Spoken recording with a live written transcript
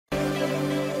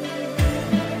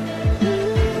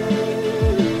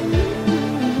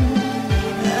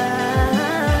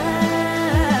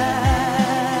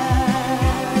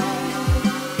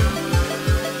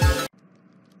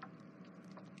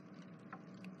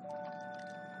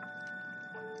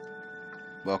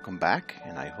Welcome back,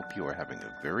 and I hope you are having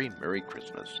a very Merry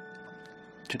Christmas.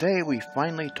 Today we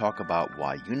finally talk about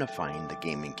why unifying the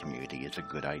gaming community is a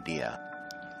good idea.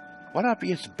 What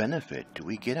obvious benefit do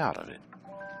we get out of it?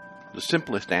 The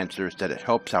simplest answer is that it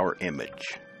helps our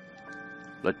image.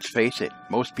 Let's face it,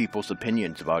 most people's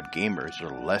opinions about gamers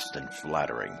are less than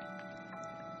flattering.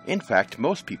 In fact,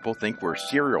 most people think we're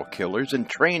serial killers in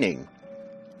training.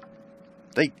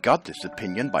 They got this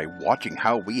opinion by watching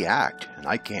how we act, and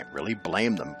I can't really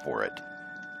blame them for it.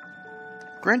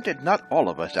 Granted, not all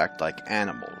of us act like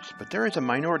animals, but there is a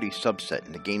minority subset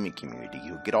in the gaming community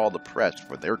who get all the press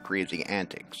for their crazy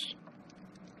antics.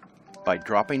 By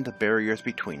dropping the barriers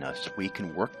between us, we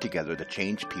can work together to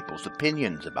change people's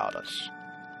opinions about us.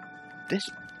 This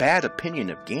bad opinion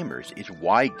of gamers is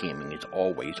why gaming is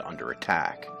always under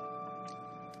attack.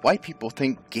 Why people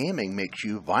think gaming makes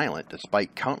you violent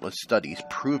despite countless studies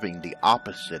proving the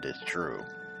opposite is true.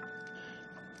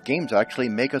 Games actually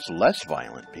make us less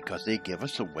violent because they give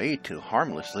us a way to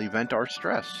harmlessly vent our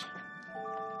stress.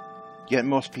 Yet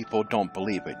most people don't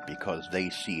believe it because they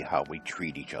see how we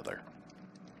treat each other.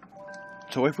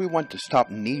 So if we want to stop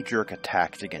knee-jerk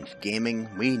attacks against gaming,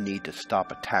 we need to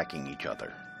stop attacking each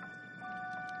other.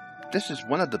 This is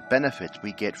one of the benefits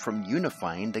we get from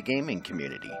unifying the gaming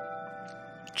community.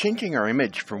 Changing our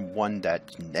image from one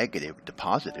that's negative to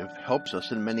positive helps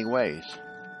us in many ways.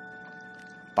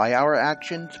 By our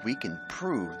actions, we can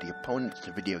prove the opponents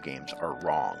to video games are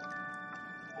wrong.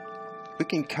 We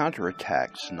can counter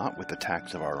attacks not with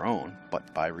attacks of our own,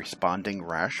 but by responding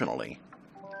rationally.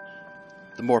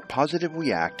 The more positive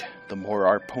we act, the more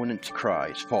our opponents'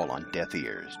 cries fall on deaf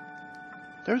ears.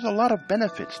 There's a lot of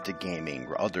benefits to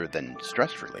gaming other than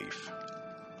stress relief.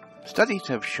 Studies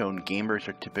have shown gamers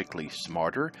are typically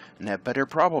smarter and have better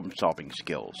problem-solving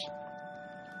skills.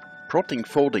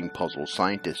 Protein-folding puzzles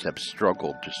scientists have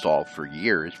struggled to solve for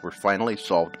years were finally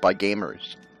solved by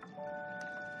gamers.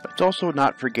 Let's also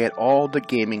not forget all the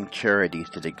gaming charities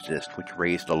that exist which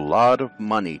raised a lot of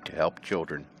money to help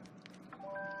children.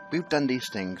 We've done these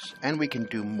things, and we can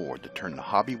do more to turn the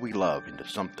hobby we love into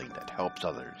something that helps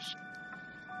others.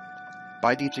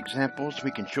 By these examples,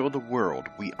 we can show the world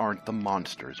we aren't the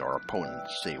monsters our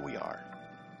opponents say we are.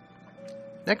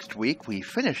 Next week, we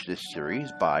finish this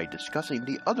series by discussing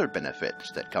the other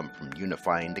benefits that come from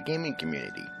unifying the gaming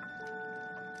community.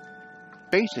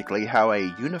 Basically, how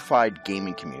a unified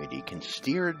gaming community can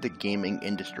steer the gaming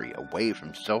industry away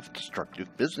from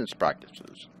self-destructive business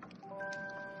practices.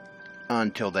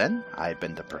 Until then, I've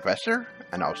been the Professor,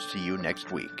 and I'll see you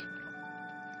next week.